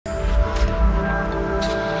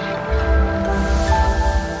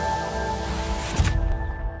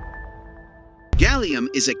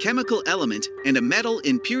is a chemical element and a metal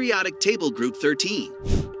in periodic table group 13.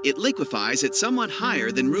 It liquefies at somewhat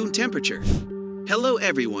higher than room temperature. Hello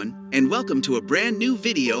everyone, and welcome to a brand new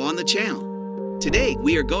video on the channel. Today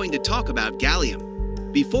we are going to talk about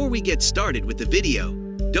gallium. Before we get started with the video,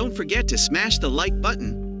 don't forget to smash the like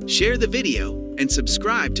button, share the video, and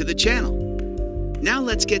subscribe to the channel. Now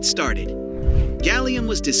let's get started. Gallium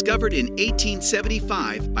was discovered in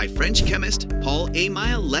 1875 by French chemist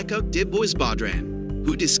Paul-Émile Lecoq de Boisbaudran,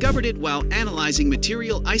 who discovered it while analyzing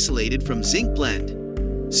material isolated from zinc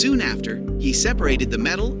blende. Soon after, he separated the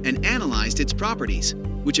metal and analyzed its properties,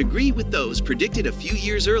 which agree with those predicted a few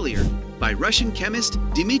years earlier by Russian chemist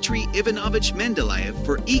Dmitry Ivanovich Mendeleev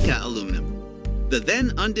for Eka aluminum, the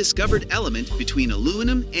then undiscovered element between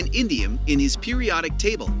aluminum and indium in his periodic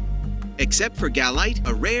table. Except for gallite,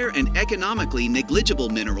 a rare and economically negligible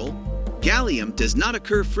mineral, gallium does not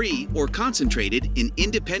occur free or concentrated in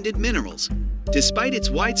independent minerals. Despite its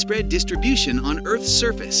widespread distribution on Earth's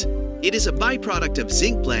surface, it is a byproduct of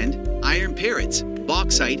zinc blende, iron pyrites,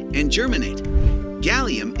 bauxite, and germanate.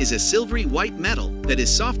 Gallium is a silvery white metal that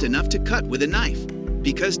is soft enough to cut with a knife.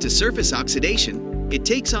 Because to surface oxidation, it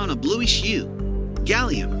takes on a bluish hue.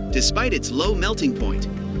 Gallium, despite its low melting point,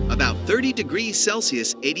 about 30 degrees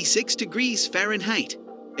Celsius, 86 degrees Fahrenheit,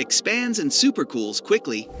 expands and supercools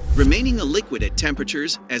quickly, remaining a liquid at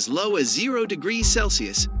temperatures as low as 0 degrees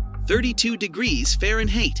Celsius, 32 degrees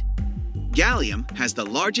Fahrenheit. Gallium has the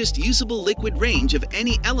largest usable liquid range of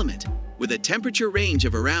any element, with a temperature range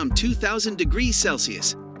of around 2000 degrees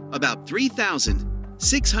Celsius, about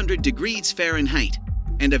 3600 degrees Fahrenheit,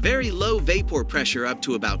 and a very low vapor pressure up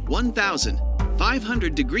to about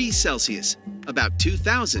 1500 degrees Celsius, about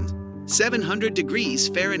 2700 degrees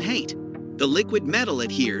Fahrenheit. The liquid metal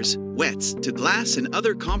adheres, wets, to glass and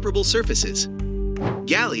other comparable surfaces.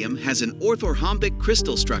 Gallium has an orthorhombic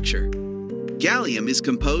crystal structure. Gallium is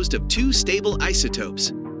composed of two stable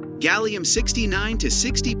isotopes, gallium-69 to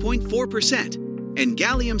 60.4% and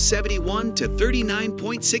gallium-71 to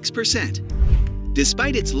 39.6%.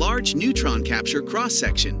 Despite its large neutron capture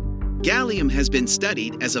cross-section, gallium has been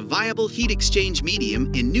studied as a viable heat exchange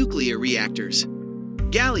medium in nuclear reactors.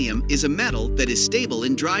 Gallium is a metal that is stable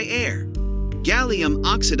in dry air. Gallium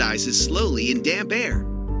oxidizes slowly in damp air,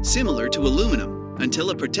 similar to aluminum,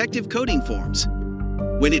 until a protective coating forms.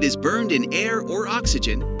 When it is burned in air or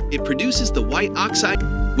oxygen, it produces the white oxide.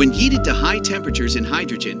 When heated to high temperatures in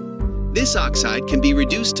hydrogen, this oxide can be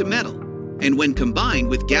reduced to metal, and when combined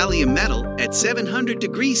with gallium metal at 700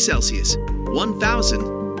 degrees Celsius,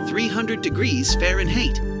 1300 degrees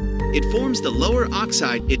Fahrenheit, it forms the lower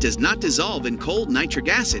oxide. It does not dissolve in cold nitric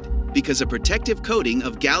acid because a protective coating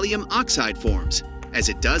of gallium oxide forms, as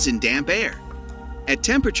it does in damp air. At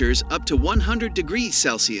temperatures up to 100 degrees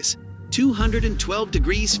Celsius, 212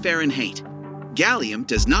 degrees Fahrenheit, gallium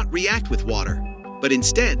does not react with water, but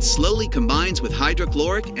instead slowly combines with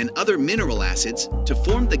hydrochloric and other mineral acids to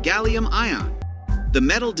form the gallium ion. The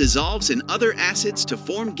metal dissolves in other acids to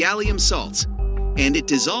form gallium salts, and it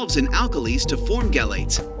dissolves in alkalis to form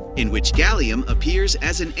galates, in which gallium appears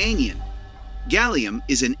as an anion. Gallium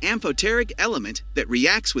is an amphoteric element that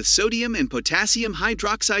reacts with sodium and potassium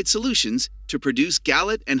hydroxide solutions to produce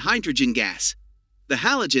gallate and hydrogen gas. The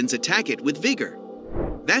halogens attack it with vigor.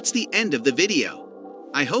 That's the end of the video.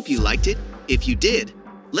 I hope you liked it. If you did,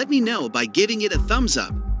 let me know by giving it a thumbs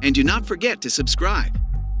up, and do not forget to subscribe.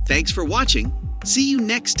 Thanks for watching. See you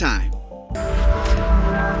next time.